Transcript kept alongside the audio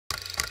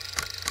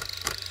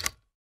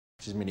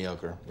She's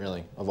mediocre,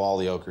 really. Of all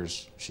the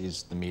Okers,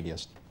 she's the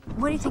meatiest.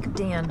 What do you think of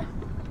Dan?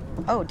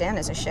 Oh, Dan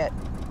is a shit.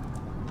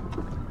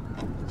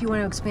 Do you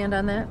want to expand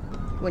on that?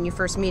 When you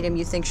first meet him,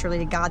 you think, surely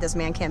to God, this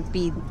man can't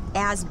be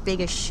as big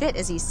a shit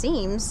as he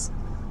seems.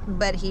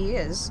 But he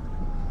is.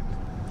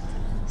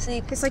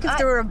 See, it's like if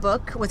there were a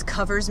book with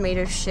covers made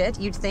of shit,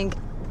 you'd think,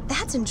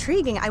 that's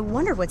intriguing. I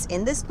wonder what's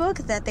in this book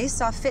that they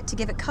saw fit to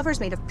give it covers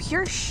made of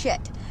pure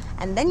shit.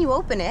 And then you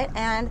open it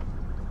and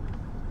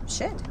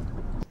shit.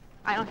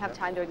 I don't have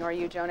time to ignore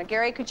you, Jonah.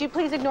 Gary, could you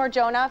please ignore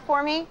Jonah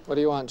for me? What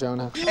do you want,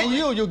 Jonah? And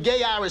you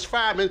gay Irish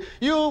fireman,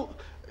 you're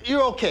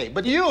okay.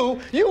 But you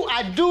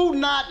I do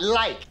not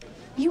like.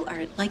 You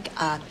are like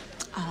a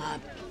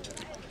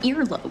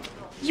earlobe.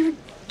 You're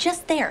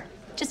just there,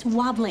 just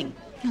wobbling.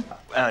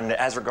 And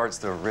as regards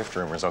to the rift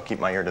rumors, I'll keep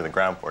my ear to the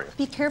ground for you.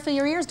 Be careful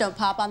your ears don't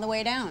pop on the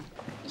way down.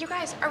 You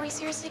guys, are we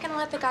seriously gonna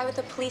let the guy with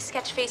the police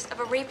sketch face of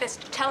a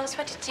rapist tell us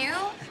what to do?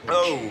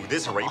 Oh,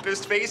 this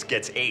rapist face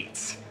gets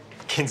 8s.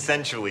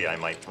 Consensually, I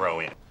might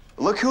throw in.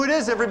 Look who it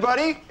is,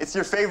 everybody. It's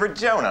your favorite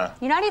Jonah.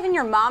 You're not even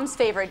your mom's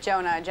favorite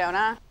Jonah,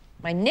 Jonah.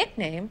 My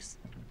nicknames?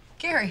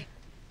 Gary,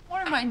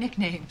 what are my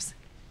nicknames?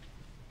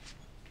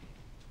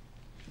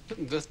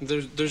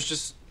 There's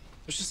just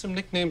some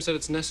nicknames that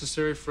it's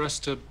necessary for us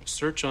to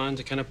search on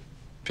to kind of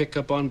pick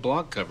up on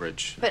blog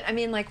coverage. But I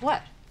mean, like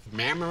what?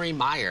 Mammory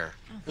Meyer.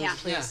 Yeah,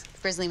 please.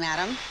 Grizzly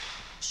Madam,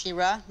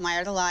 She-Ra,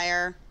 Meyer the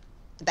Liar,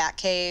 the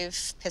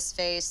Batcave, Piss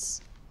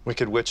Face.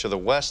 Wicked Witch of the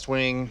West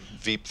Wing,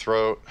 Veep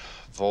Throat,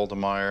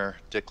 Voldemire,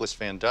 Dickless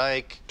Van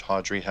Dyke,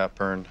 Tawdry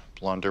Hepburn,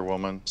 Blunder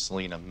Woman,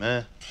 Selena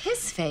Meh.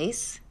 His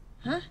face?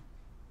 Huh?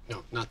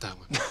 No, not that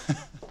one.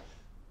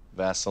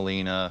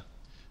 Vaselina,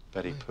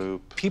 Betty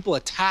Poop. People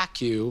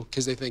attack you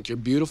because they think you're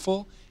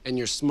beautiful and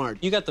you're smart.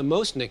 You got the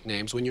most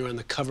nicknames when you were on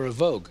the cover of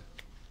Vogue.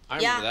 I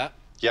remember that.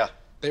 Yeah.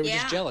 They were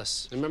just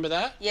jealous. Remember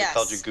that? Yes. They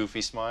called you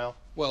Goofy Smile.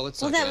 Well,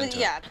 let's not get into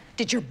it.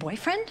 Did your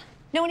boyfriend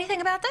know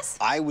anything about this?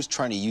 I was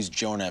trying to use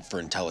Jonah for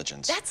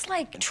intelligence. That's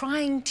like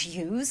trying to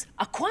use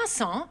a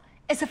croissant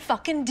as a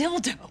fucking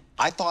dildo.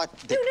 I thought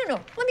that... No.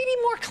 Let me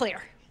be more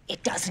clear.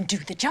 It doesn't do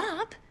the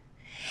job,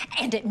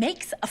 and it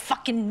makes a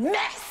fucking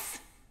mess.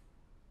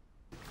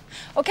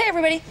 Okay,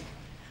 everybody.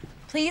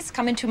 Please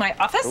come into my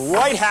office. The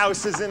White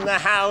House is in the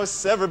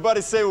house.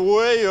 Everybody say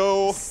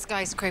way-o.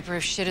 Skyscraper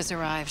of shit has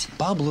arrived.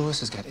 Bob Lewis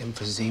has got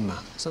emphysema.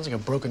 Sounds like a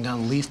broken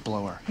down leaf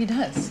blower. He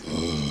does.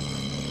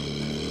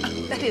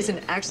 That is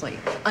an actually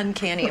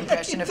uncanny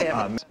impression of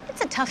him.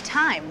 It's a tough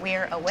time,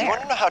 we're aware. Do you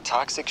want to know how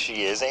toxic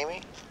she is,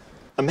 Amy?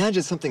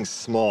 Imagine something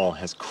small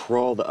has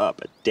crawled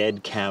up a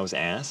dead cow's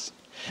ass,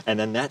 and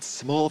then that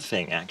small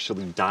thing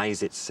actually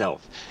dies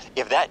itself.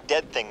 If that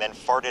dead thing then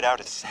farted out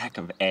a sack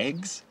of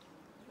eggs,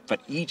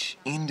 but each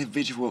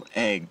individual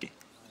egg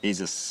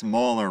is a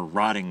smaller,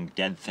 rotting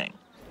dead thing.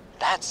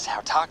 That's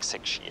how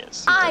toxic she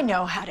is. I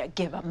know how to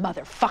give a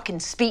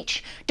motherfucking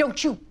speech.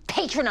 Don't you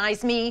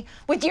patronize me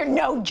with your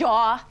no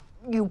jaw,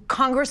 you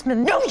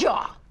Congressman no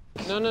jaw.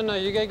 No,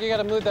 you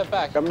gotta move that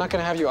back. I'm not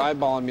gonna have you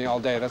eyeballing me all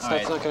day. That's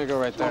not gonna go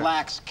right there.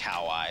 Relax,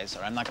 cow eyes,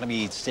 or I'm not gonna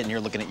be sitting here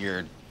looking at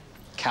your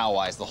cow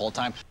eyes the whole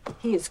time.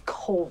 He is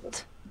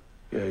cold.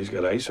 Yeah, he's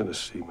got ice in his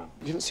semen.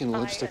 You haven't seen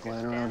lipstick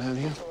lying around, have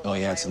you? Oh,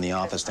 yeah, it's in the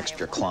office next to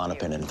your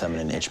Klonopin and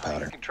feminine itch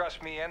powder. You can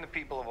trust me and the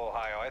people of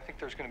Ohio. I think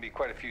there's going to be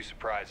quite a few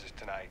surprises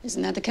tonight.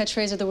 Isn't that the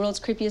catchphrase of the world's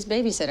creepiest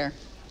babysitter?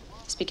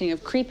 Speaking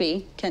of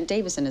creepy, Kent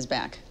Davison is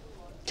back.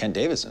 Kent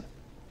Davison?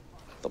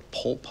 The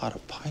Pol Pot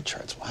of pie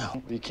charts,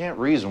 wow. You can't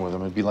reason with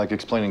him. It'd be like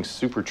explaining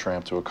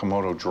Supertramp to a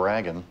Komodo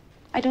dragon.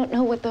 I don't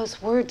know what those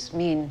words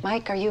mean.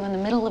 Mike, are you in the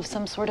middle of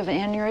some sort of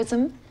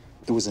aneurysm?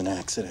 It was an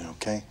accident,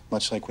 okay?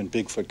 Much like when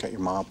Bigfoot got your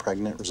mom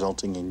pregnant,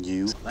 resulting in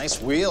you.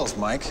 Nice wheels,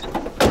 Mike.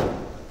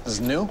 This is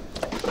new?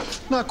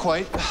 Not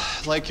quite.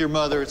 Like your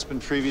mother, it's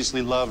been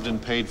previously loved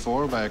and paid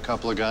for by a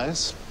couple of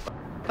guys.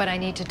 But I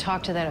need to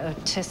talk to that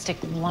autistic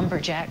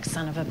lumberjack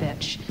son of a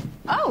bitch.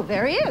 Oh,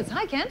 there he is.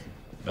 Hi, Kent.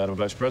 Madam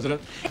Vice President?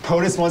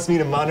 POTUS wants me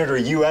to monitor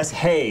U.S.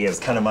 hay as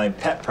kind of my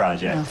pet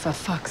project. Oh, for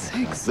fuck's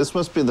sakes. This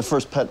must be the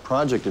first pet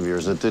project of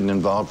yours that didn't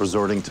involve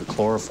resorting to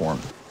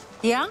chloroform.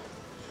 Yeah?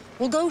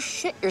 Well, go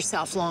shit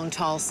yourself, long,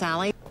 tall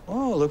Sally.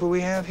 Oh, look what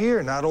we have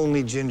here. Not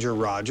only Ginger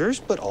Rogers,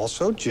 but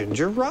also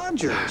Ginger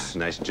Rogers.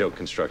 Nice joke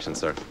construction,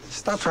 sir.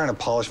 Stop trying to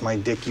polish my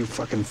dick, you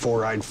fucking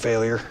four-eyed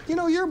failure. You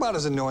know, you're about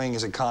as annoying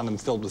as a condom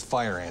filled with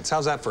fire ants.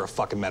 How's that for a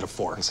fucking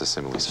metaphor? It's a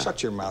simile, sir.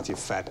 Shut your mouth, you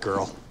fat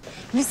girl.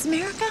 Miss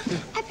America,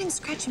 I've been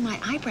scratching my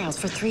eyebrows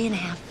for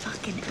 3.5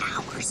 fucking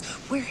hours.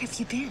 Where have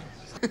you been?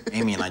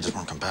 Amy and I just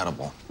weren't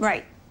compatible.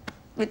 Right.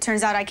 It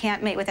turns out I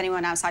can't mate with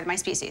anyone outside my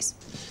species.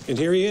 And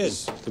here he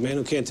is, the man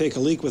who can't take a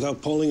leak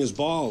without pulling his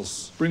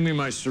balls. Bring me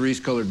my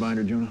cerise-colored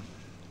binder, Jonah.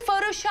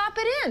 Photoshop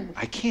it in.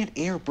 I can't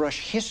airbrush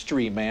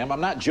history, ma'am. I'm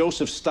not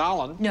Joseph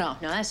Stalin. No,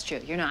 that's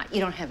true. You're not.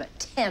 You don't have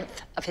 1/10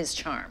 of his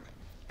charm.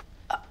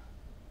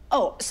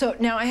 So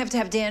now I have to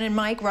have Dan and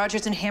Mike,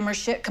 Rogers and Hammer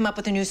shit come up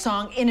with a new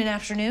song in an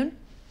afternoon?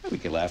 We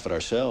can laugh at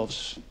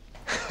ourselves.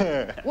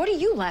 What are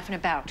you laughing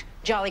about,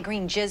 jolly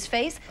green jizz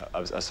face?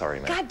 I'm sorry,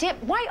 ma'am. God damn,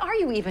 why are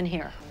you even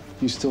here?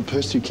 You still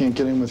pissed you can't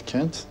get in with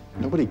Kent?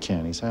 Nobody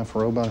can. He's half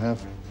robot,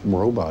 half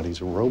robot.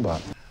 He's a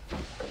robot.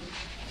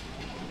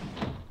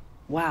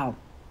 Wow.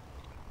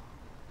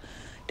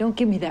 Don't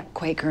give me that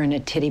Quaker in a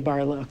titty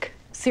bar look.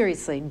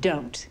 Seriously,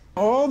 don't.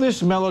 All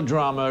this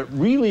melodrama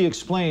really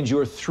explains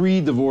your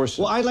 3 divorces.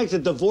 Well, I'd like to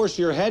divorce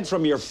your head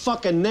from your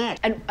fucking neck.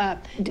 And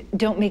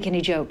don't make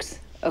any jokes,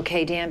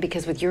 okay, Dan?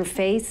 Because with your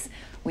face,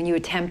 when you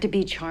attempt to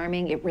be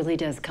charming, it really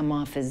does come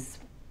off as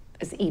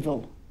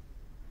evil.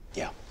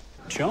 Yeah.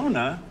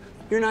 Jonah,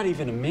 you're not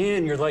even a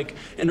man. You're like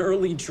an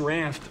early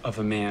draft of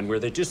a man where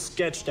they just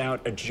sketched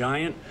out a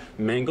giant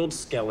mangled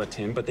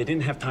skeleton, but they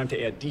didn't have time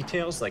to add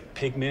details like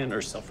pigment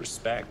or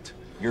self-respect.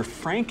 You're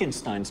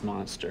Frankenstein's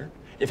monster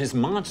if his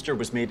monster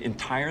was made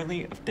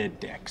entirely of dead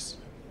dicks.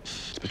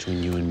 It's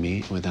between you and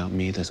me. Without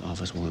me, this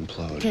office will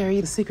implode.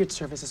 Gary, the Secret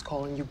Service is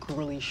calling you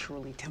Girly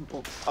Shirley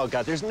Temple. Oh,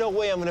 God, there's no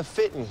way I'm gonna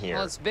fit in here.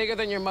 Well, it's bigger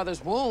than your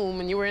mother's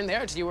womb, and you were in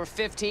there till you were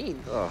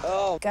 15.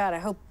 Oh, God, I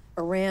hope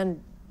Iran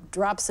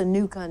drops a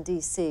nuke on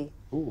D.C.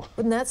 Ooh.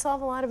 Wouldn't that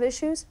solve a lot of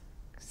issues?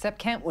 Except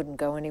Kent wouldn't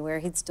go anywhere.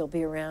 He'd still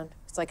be around.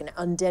 It's like an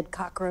undead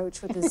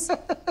cockroach with his...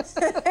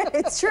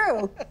 It's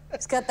true.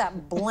 He's got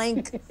that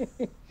blank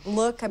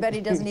look. I bet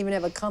he doesn't even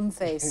have a cum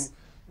face.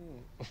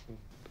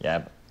 Yeah,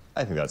 but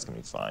I think that's gonna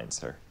be fine,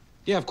 sir.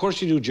 Yeah, of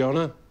course you do,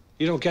 Jonah.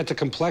 You don't get the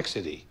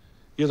complexity.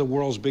 You're the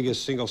world's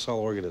biggest single-cell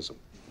organism.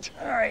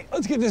 All right,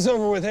 let's get this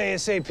over with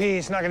ASAP.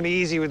 It's not gonna be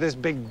easy with this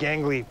big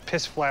gangly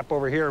piss flap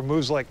over here who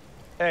moves like,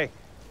 hey,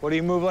 what do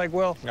you move like,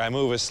 Will? I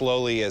move as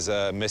slowly as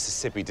a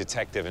Mississippi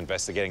detective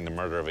investigating the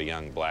murder of a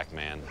young black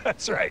man.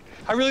 That's right.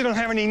 I really don't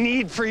have any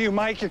need for you,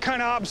 Mike. You're kind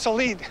of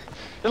obsolete.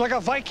 You're like a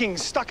Viking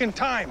stuck in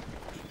time.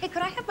 Hey,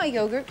 could I have my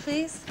yogurt,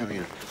 please? Oh,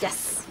 yeah.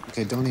 Yes.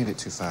 Okay, don't eat it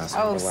too fast.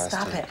 Oh, It'll last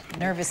stop you. it.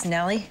 Nervous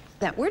Nelly.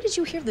 Where did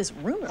you hear this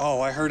rumor?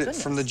 Oh, I heard it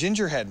from the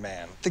gingerhead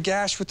man. The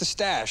gash with the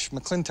stash,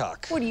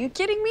 McClintock. What, are you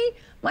kidding me?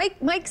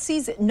 Mike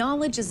sees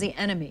knowledge as the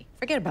enemy.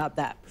 Forget about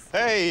that.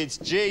 Hey, it's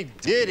J.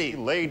 Diddy.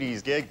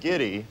 Ladies, get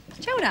giddy.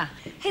 Jonah,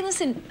 hey,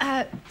 listen,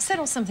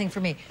 settle something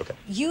for me. Okay.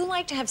 You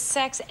like to have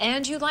sex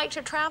and you like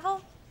to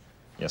travel?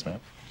 Yes, ma'am.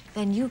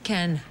 Then you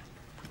can.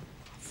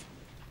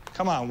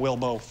 Come on,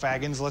 Wilbo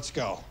Faggins, let's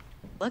go.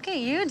 Look at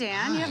you,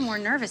 Dan. You have more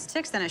nervous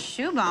tics than a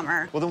shoe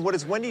bomber. Well, then what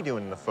is Wendy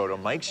doing in the photo,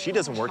 Mike? She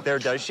doesn't work there,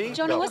 does she?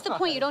 Jonah, No. what's the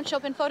point? You don't show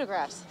up in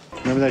photographs.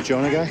 Remember that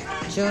Jonah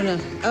guy? Jonah.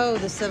 Oh,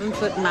 the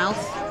 7-foot mouth.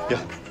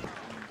 Yeah.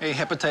 Hey,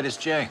 hepatitis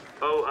J.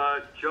 Oh,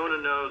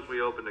 Jonah knows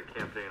we opened a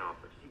campaign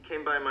office. He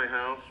came by my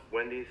house,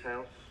 Wendy's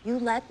house. You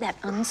let that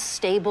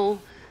unstable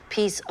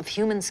piece of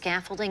human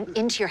scaffolding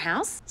into your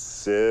house?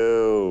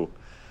 Sue.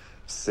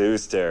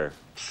 Sooster.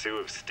 Sue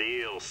of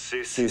Steel,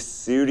 Sue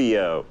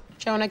Studio.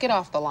 Jonah, get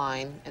off the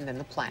line, and then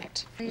the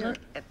planet. Look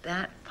at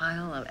that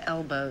pile of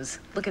elbows.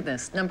 Look at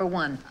this. Number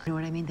 1. You know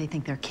what I mean? They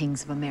think they're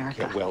kings of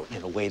America. Yeah, well,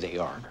 in a way they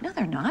are. No,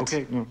 they're not.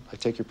 Okay, I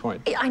take your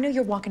point. I know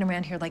you're walking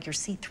around here like you're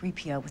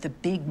C-3PO with a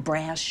big,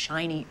 brass,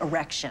 shiny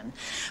erection.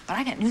 But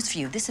I got news for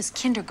you. This is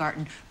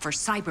kindergarten for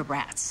cyber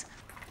brats.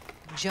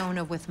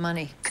 Jonah with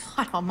money.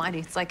 God almighty,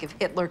 it's like if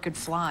Hitler could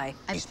fly.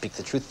 You speak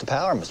the truth to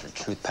power, Mr.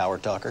 Truth Power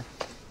Talker.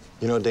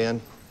 You know,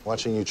 Dan,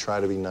 watching you try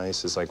to be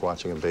nice is like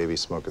watching a baby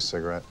smoke a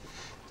cigarette.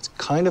 It's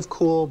kind of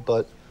cool,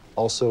 but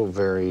also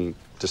very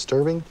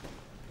disturbing.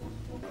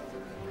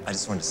 I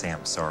just wanted to say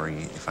I'm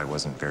sorry if I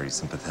wasn't very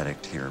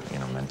sympathetic to your,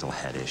 mental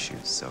head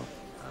issues, so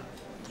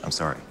I'm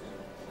sorry.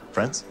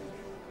 Friends?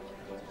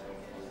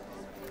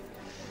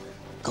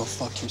 Go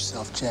fuck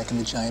yourself, Jack and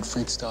the Giant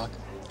Freak Stock.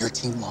 Your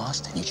team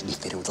lost, and you should be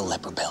fitted with a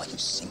leper bell, you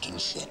sinking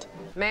shit.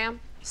 Ma'am,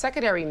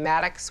 Secretary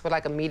Maddox would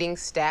like a meeting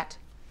stat.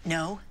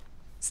 No,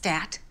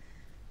 stat.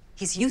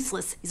 He's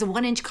useless. He's a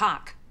 1-inch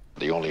cock.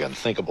 The only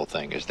unthinkable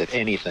thing is that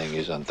anything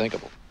is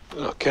unthinkable.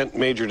 Kent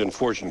majored in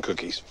fortune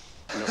cookies.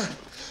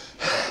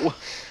 I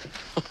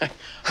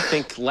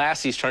think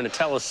Lassie's trying to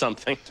tell us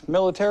something.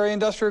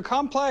 Military-industrial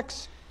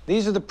complex.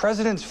 These are the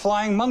president's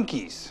flying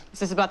monkeys. Is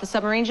this about the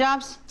submarine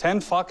jobs?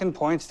 10 fucking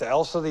points to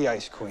Elsa the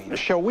Ice Queen.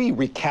 Shall we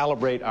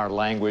recalibrate our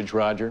language,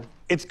 Roger?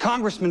 It's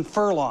Congressman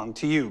Furlong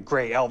to you,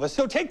 Gray Elvis.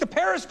 So take the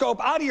periscope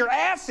out of your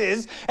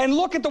asses and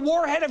look at the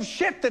warhead of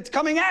shit that's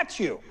coming at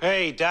you.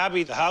 Hey,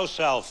 Dobby, the house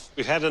elf.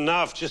 We've had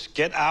enough. Just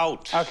get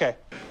out. Okay.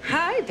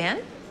 Hi,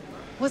 Ben.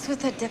 What's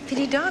with that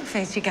deputy dog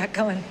face you got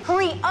going?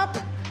 Hurry up!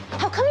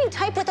 How come you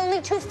type with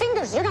only 2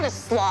 fingers? You're not a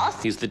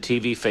sloth. He's the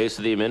TV face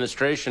of the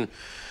administration,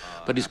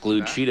 but he's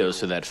glued Cheetos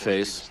to that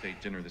face.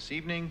 State dinner this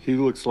evening. He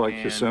looks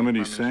like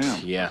Yosemite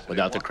Sam. Yeah,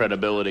 without the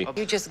credibility.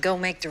 You just go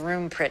make the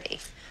room pretty.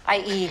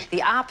 I.e.,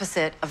 the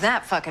opposite of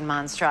that fucking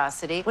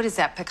monstrosity. What is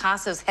that,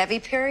 Picasso's heavy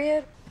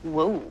period?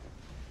 Whoa.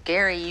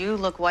 Gary, you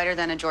look whiter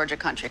than a Georgia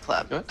country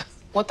club.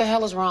 What the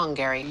hell is wrong,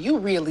 Gary? You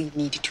really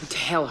need to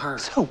tell her.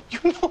 So,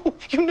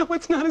 you know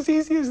it's not as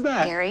easy as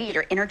that. Gary,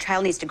 your inner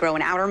child needs to grow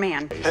an outer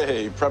man.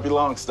 Hey, Preppy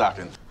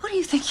Longstocking. Who do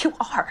you think you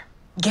are?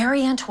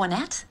 Gary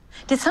Antoinette?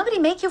 Did somebody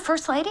make you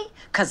First Lady?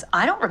 Because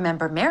I don't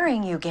remember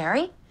marrying you,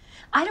 Gary.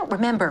 I don't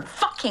remember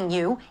fucking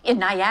you in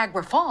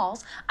Niagara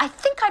Falls. I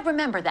think I'd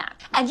remember that.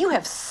 And you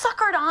have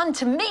suckered on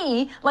to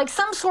me like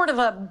some sort of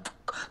a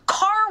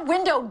car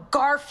window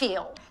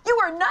Garfield. You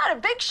are not a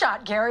big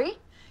shot, Gary.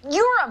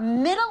 You're a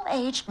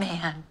middle-aged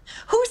man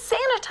who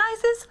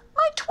sanitizes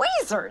my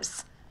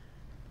tweezers.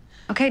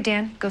 Okay,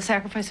 Dan, go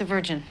sacrifice a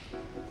virgin.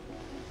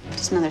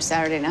 Just another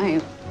Saturday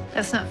night.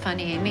 That's not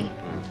funny, Amy.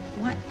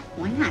 What?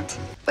 Why not?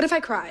 What if I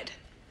cried?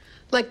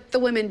 Like the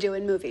women do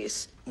in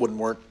movies. Wouldn't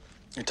work.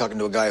 You're talking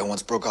to a guy who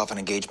once broke off an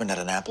engagement at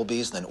an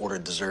Applebee's and then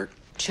ordered dessert.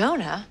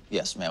 Jonah?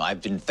 Yes, ma'am.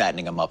 I've been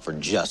fattening him up for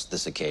just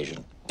this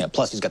occasion.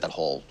 Plus, he's got that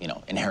whole,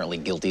 inherently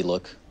guilty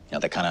look.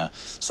 That kind of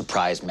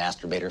surprised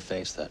masturbator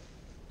face that...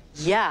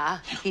 Yeah,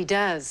 he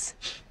does.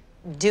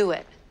 Do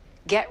it.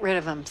 Get rid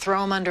of him.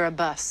 Throw him under a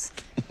bus.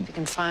 If you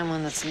can find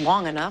one that's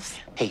long enough.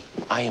 Hey,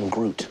 I am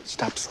Groot.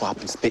 Stop,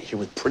 swap, and spit here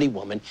with Pretty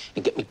Woman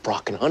and get me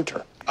Brock and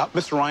Hunter.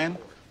 Mr. Ryan,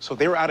 so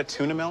they were out of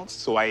tuna melts,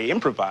 so I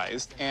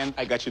improvised, and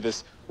I got you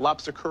this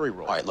lobster curry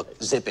roll. All right,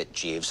 look, zip it,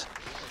 Jeeves.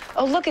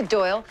 Oh, look at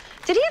Doyle.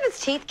 Did he have his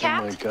teeth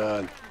capped? Oh, my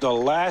God. The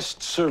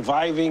last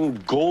surviving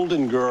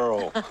golden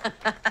girl.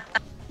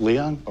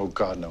 Leon? Oh,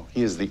 God, no.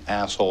 He is the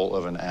asshole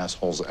of an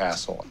asshole's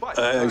asshole.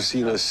 I've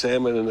seen a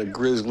salmon in a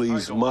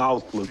grizzly's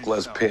mouth look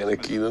less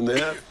panicky than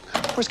that.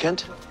 Where's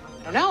Kent?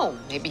 I don't know.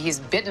 Maybe he's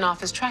bitten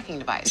off his tracking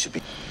device.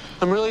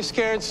 I'm really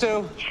scared,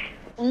 Sue.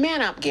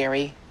 Man up,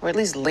 Gary. Or at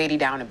least lady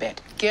down a bit.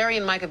 Gary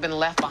and Mike have been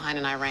left behind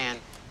in Iran.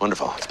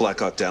 Wonderful. It's Black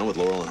Hawk Down with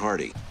Laurel and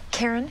Hardy.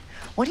 Karen,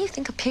 what do you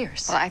think of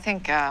Pierce? Well, I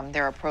think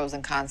there are pros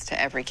and cons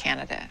to every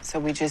candidate, so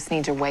we just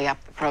need to weigh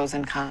up the pros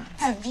and cons.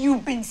 Have you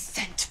been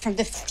sent from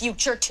the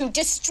future to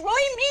destroy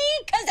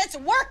me? Because it's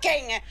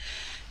working.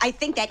 I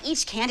think that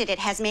each candidate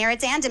has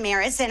merits and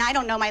demerits, and I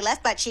don't know my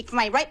left butt cheek from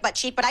my right butt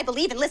cheek, but I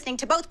believe in listening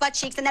to both butt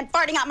cheeks and then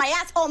farting out my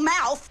asshole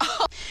mouth.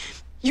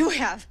 You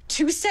have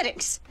two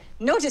settings,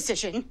 no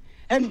decision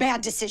and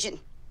bad decision.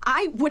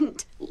 I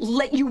wouldn't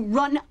let you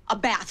run a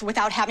bath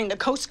without having the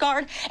Coast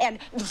Guard and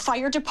the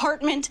fire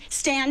department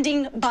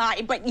standing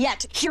by, but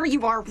yet here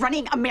you are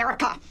running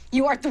America.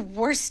 You are the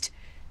worst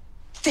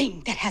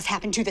thing that has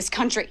happened to this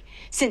country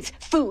since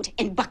food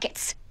in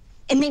buckets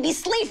and maybe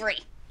slavery.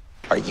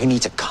 All right, you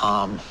need to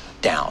calm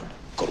down.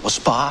 Go to a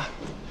spa,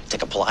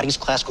 take a Pilates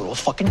class, go to a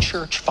fucking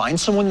church, find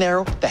someone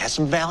there that has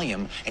some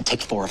Valium, and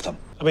take 4 of them.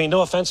 I mean,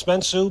 no offense,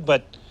 Mensu,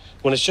 but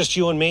when it's just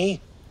you and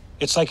me,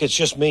 it's like it's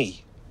just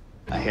me.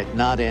 I had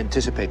not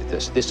anticipated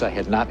this. This I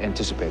had not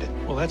anticipated.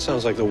 Well, that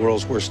sounds like the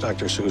world's worst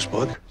Dr. Seuss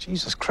book.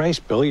 Jesus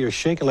Christ, Billy, you're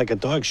shaking like a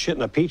dog shit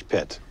in a peach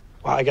pit.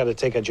 Well, I got to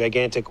take a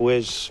gigantic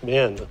whiz.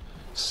 Man, the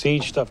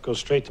siege stuff goes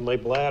straight to my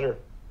bladder.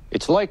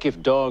 It's like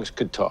if dogs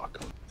could talk.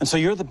 And so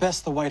you're the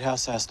best the White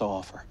House has to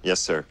offer. Yes,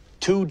 sir.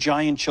 2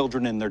 giant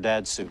children in their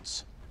dad's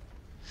suits.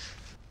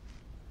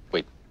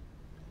 Wait,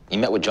 you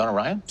met with Jonah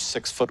Ryan?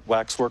 6-foot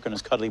waxwork and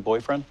his cuddly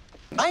boyfriend.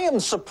 I am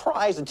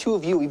surprised the 2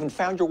 of you even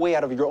found your way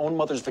out of your own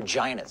mother's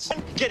vaginas.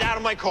 Get out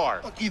of my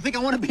car. You think I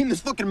want to be in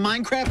this fucking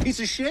Minecraft piece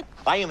of shit?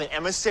 I am an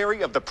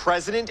emissary of the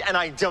president, and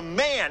I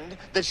demand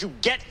that you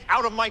get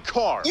out of my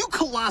car. You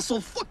colossal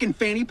fucking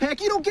fanny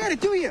pack. You don't get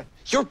it, do you?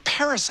 You're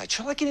parasites.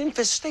 You're like an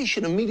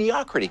infestation of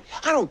mediocrity.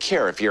 I don't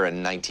care if you're a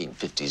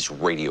 1950s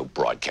radio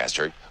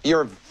broadcaster.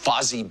 You're a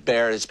Fozzie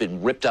Bear that's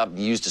been ripped up and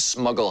used to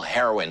smuggle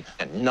heroin,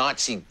 a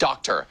Nazi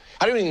doctor.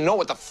 I don't even know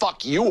what the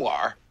fuck you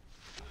are.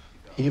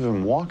 He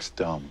even walks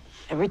dumb.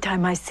 Every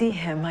time I see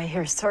him, I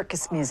hear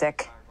circus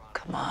music.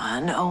 Come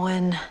on,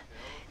 Owen.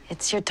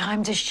 It's your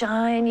time to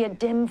shine, you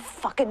dim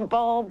fucking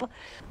bulb.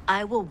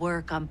 I will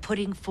work on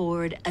putting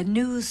forward a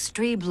new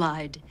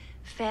streamlined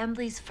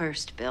Families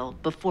First bill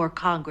before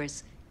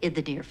Congress in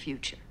the near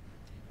future.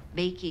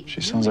 Making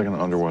She sounds like an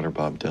underwater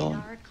Bob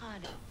Dylan.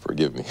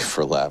 Forgive me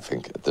for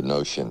laughing at the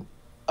notion.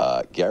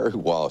 Gary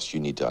Walsh, you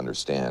need to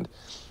understand,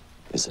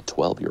 is a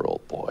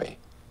 12-year-old boy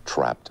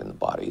trapped in the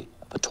body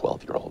of a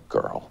 12-year-old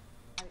girl.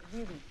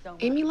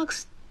 Amy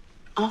looks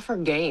off her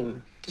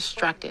game,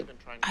 distracted.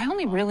 I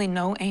only really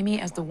know Amy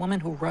as the woman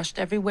who rushed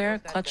everywhere,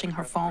 clutching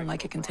her phone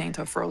like it contained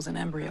her frozen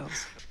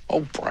embryos.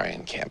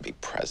 O'Brien can't be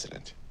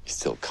president. He's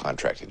still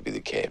contracted to be the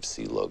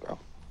KFC logo.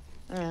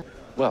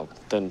 Well,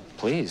 then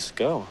please,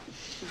 go.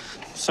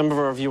 Some of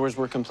our viewers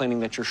were complaining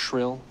that you're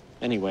shrill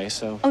anyway,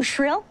 so... Oh,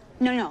 shrill?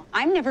 No,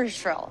 I'm never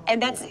shrill.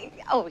 And that's,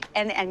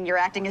 and you're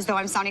acting as though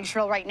I'm sounding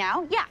shrill right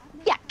now? Yeah,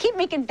 keep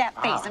making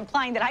that face,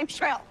 implying that I'm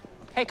shrill.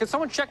 Hey, could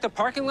someone check the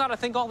parking lot? I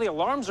think all the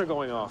alarms are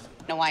going off.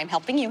 Know why I'm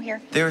helping you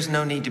here. There's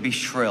no need to be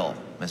shrill,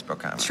 Miss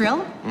Brookheimer.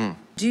 Shrill?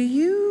 Do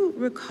you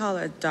recall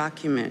a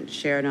document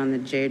shared on the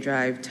J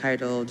Drive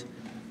titled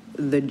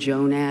The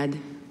Jonad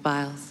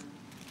Files?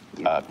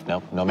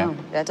 No, ma'am.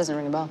 That doesn't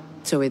ring a bell.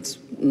 So it's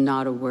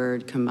not a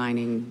word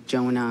combining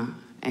Jonah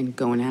and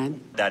gonad?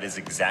 That is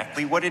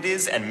exactly what it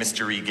is, and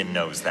Mr. Egan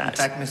knows that. In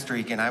fact, Mr.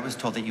 Egan, I was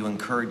told that you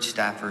encouraged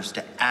staffers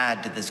to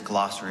add to this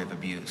glossary of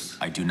abuse.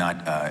 I do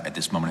not, at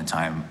this moment in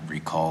time,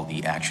 recall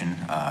the action,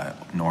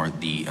 nor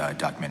the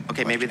document.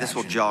 Okay, maybe this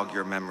will jog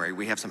your memory.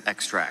 We have some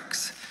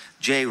extracts.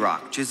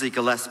 J-Rock, Jizzy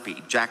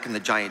Gillespie, Jack and the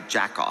Giant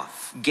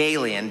Jackoff,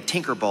 Galian,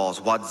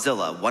 Tinkerballs,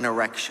 Wadzilla, One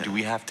Erection. Do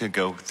we have to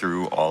go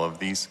through all of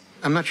these?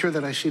 I'm not sure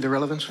that I see the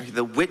relevance.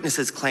 The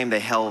witnesses claim they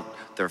held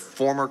their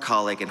former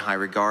colleague in high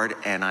regard,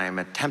 and I am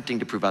attempting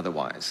to prove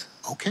otherwise.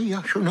 Okay,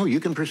 yeah, sure. No, you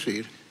can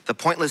proceed. The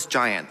Pointless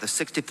Giant, The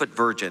 60-Foot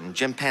Virgin,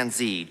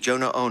 Chimpanzee,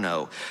 Jonah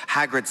Ono,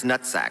 Hagrid's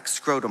Nutsack,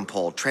 Scrotum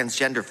Pole,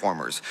 Transgender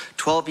Formers,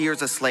 12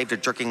 Years a Slave to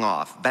Jerking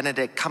Off,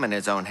 Benedict Cum in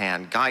His Own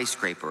Hand, Guy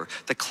Scraper,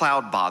 The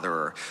Cloud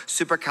Botherer,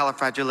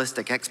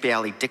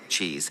 Supercalifragilisticexpialidocious Dick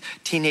Cheese,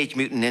 Teenage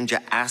Mutant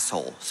Ninja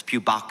Asshole,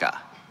 Spewbacca.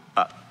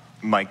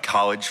 My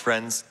college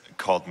friends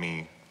called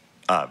me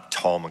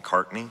Tall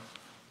McCartney.